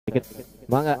dikit.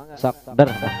 Mangga sok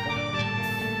der.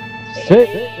 Sik.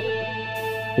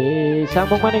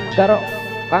 Disambung maning karo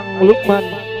Kang Lukman.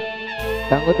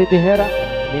 Kanggo Titi Hera,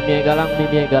 Mimi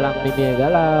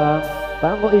Galang.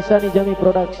 Kanggo Isani Jami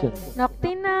Production. Nok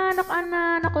Tina, nok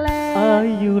Ana, nok Le.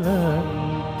 Ayulan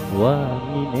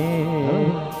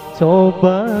wangine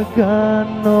coba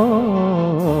gano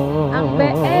Ang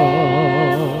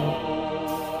BM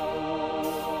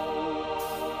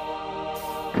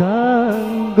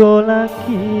kanggo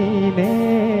lakine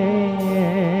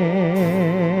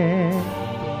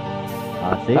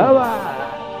asik.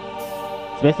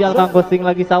 Spesial kanggo sing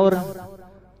lagi sahur.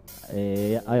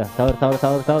 Ayo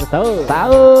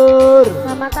sahur.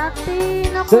 Mama Tati,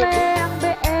 nok Le, ang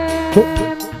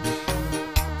BM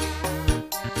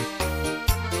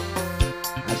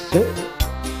Asik.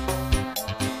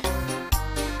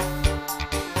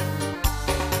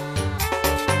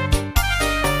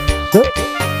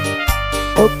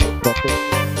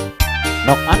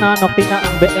 Nok Ana, nok Tina,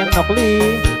 ang BM, nok Li,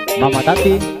 Mama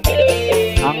Tati,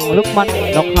 ang Lukman,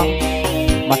 nok Hang,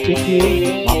 Mas Kiki,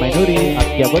 Mama Nuri,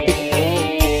 Akia Botik,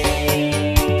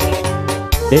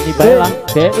 Denny Baila,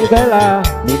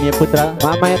 Mimi Putra,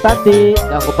 Mama Tati,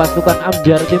 aku pasukan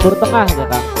Amjar Timur Tengah ya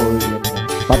Kang. Oh iya.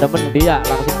 Pada mendia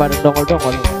langsung pada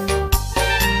dongol-dongol.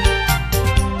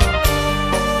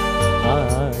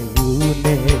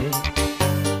 ayune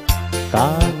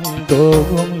kanggo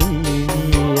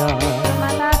liya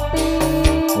Mama Tati,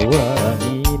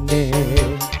 wangine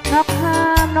nok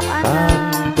Ham, nok Ana,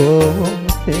 kanggo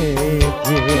seje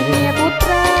Mimi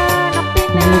Putra, nok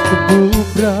Tina,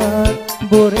 kubrat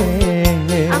boreng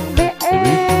ang wis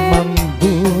BM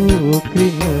mambu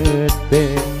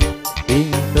kringete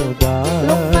sing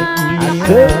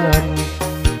sebagian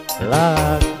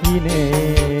lakine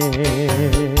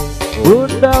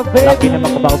Bunda lakine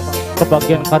Baby. mah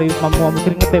kebagian kari mamu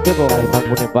kringete be kok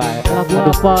Bangune bae. lagu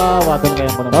apa wadon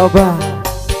kayak ngono Coba.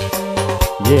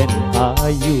 yen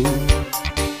ayu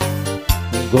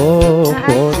go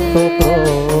foto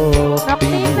nok profil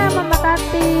Tina, Mama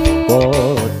Tati,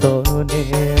 fotone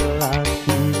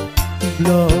lagi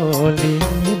bloling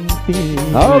mimpi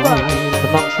Coba.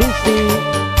 Semak sisi.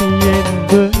 yen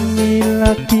bengi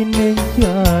lagi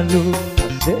jaluk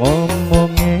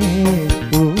ngomonge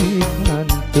kuwi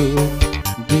ngantuk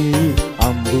di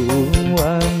ambu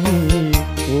wangi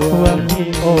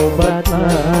obat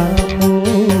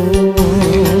lamun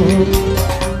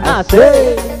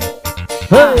Asik.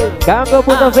 Hei, kanggo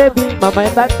Bunda Baby, Mama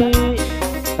Tati,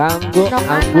 kanggo Nok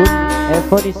Anggun Ana.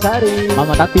 Evoni Sari,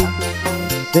 Mama Tati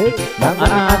Sik, kanggo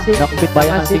Ana Asik, nok pit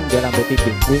bayang Asik. asing dalam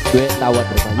BTV Gue tawat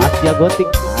Dermayu. Asia Gotik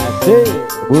Asik,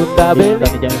 Bunda Beli,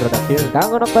 dan Jami Production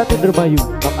kanggo Nok Tati Dermayu,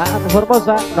 Nok Aan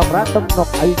Formosa, Nok Ratem, Nok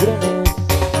Ayu Grenes.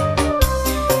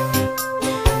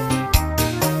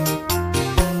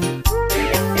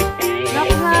 nok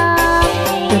Ham,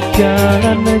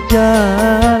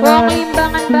 jalan-jalan wong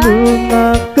limbangan bae,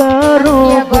 lunga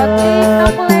karo Asia Gotik,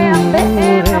 nok Le, ang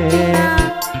BM, nok Tina,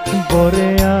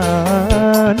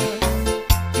 borean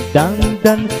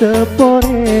dan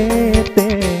seporete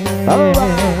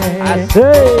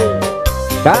Asik,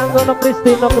 kanggo Nok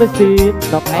Kristin, Nok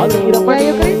Halo. Eni Irmani.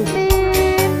 Yayu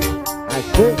Kristin,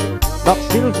 Asik, Nok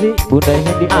Silvi, Bunda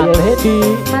Hendi, Ayah Hendi.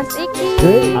 Mas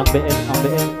Iki, ABM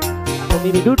Aku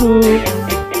Mimi duduk.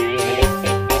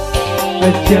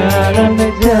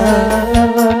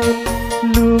 jalan-jalan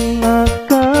lunga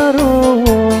karo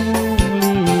wong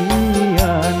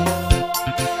liyan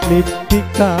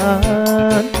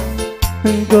lipstikan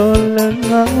goleng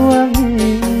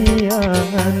wangian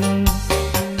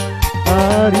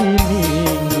hari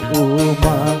minggu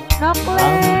mah nok Le,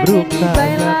 ambruk Denny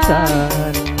Baila,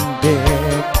 kayatan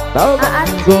dek Aan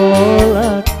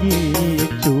lagi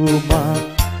cuma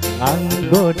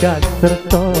nganggo daster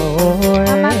toe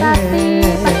Mama Tati,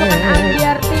 pasukan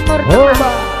Ambiar Timur Oba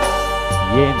Tengah,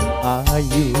 yen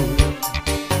ayu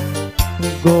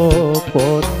go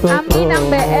foto Amin ang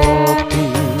BM.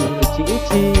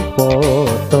 Ici-ici.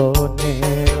 fotone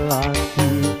lagi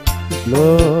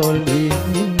bloling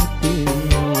mimpi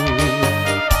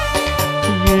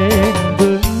yen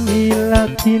bengi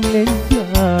lagi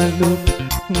jaluk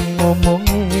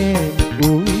ngomongnya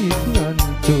wis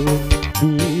ngantuk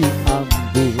di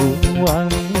ambu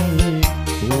wangi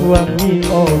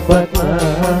obat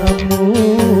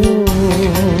lamun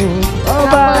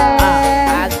Obat.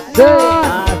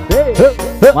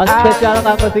 Masih spesial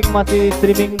kanggo sing masih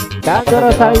streaming Kanggo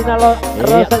Rosalina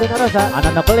Rosa,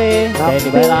 anak nakle kayak di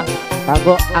bela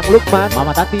kanggo Ang Lukman,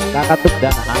 Mama Tati Kakak Tuk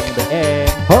dan Ang BM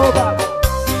Hoba.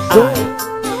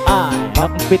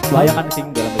 Nak fit bayangan sing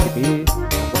dalam BTV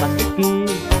Mas Kiki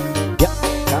Ya,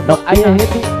 Nok ayah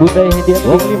Hedi bunda Hedi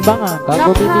Wong Limbangan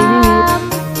kanggo bini wiwit Nokham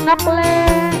Nokle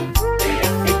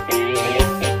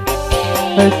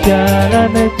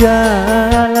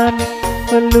jalan-jalan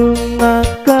melunga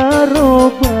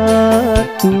karo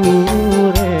bature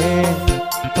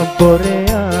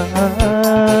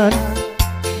borean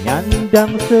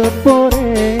nyandang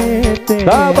sepore teh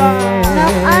Nok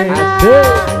anak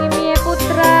Mimie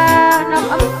Putra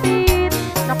Nok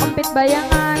empit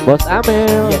bayangan Bos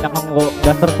Amel. iya nak nganggo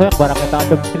dasar soek barang kita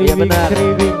adem Iya seriwing benar.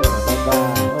 seriwing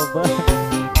Coba.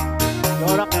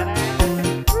 jorok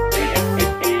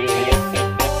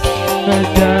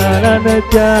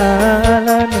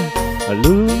jalan-jalan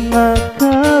lunga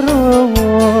karo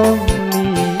wong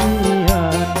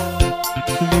liyan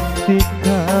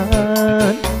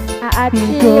lipstikan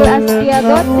Acil Askia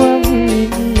Goti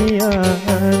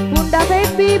Bunda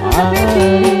Baby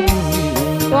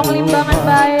Wong Limbangan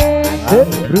bae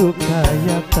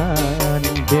rukayakan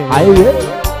Ayo ya.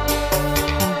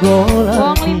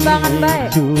 Wong Limbangan bae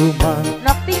cuma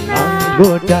Nok Tina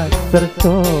goda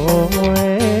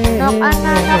tersoe Nok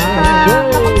Ana Nok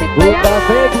empit Bunda bayangan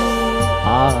Baby.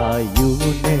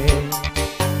 ayune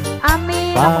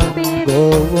Amin Nok empit kanggo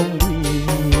wong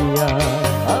liyan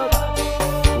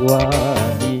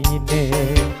wanine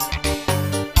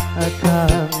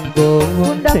kanggo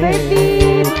wong Bunda Baby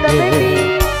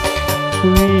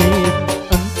wis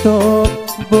entuk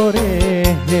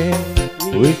borehe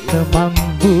wis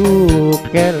mambu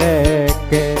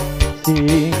keleke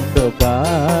sing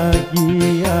kebagian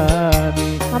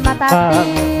Mama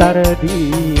Tati tardi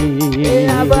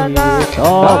Iya benar.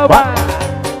 toba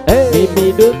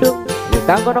Bibi duduk. Ya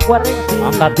kanggo nok wareng sih.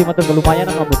 angkat di mata lumayan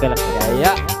nggak kelek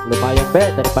Ya, lumayan be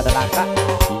daripada langka.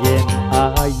 yen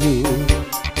ayu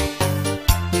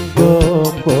go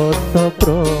foto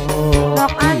pro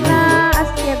Nok Ana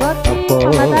Askia Goti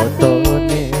Mama Tati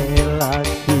fotone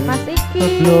lagi Mas Iki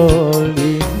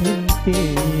loli inti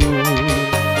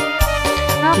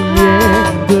Nok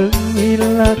yen bengi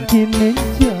lagi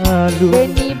menjalu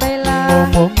Denny Baila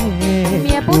ngomongnya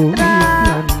Mia Putra.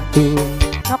 ngantuk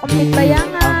Nok empit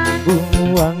bayangan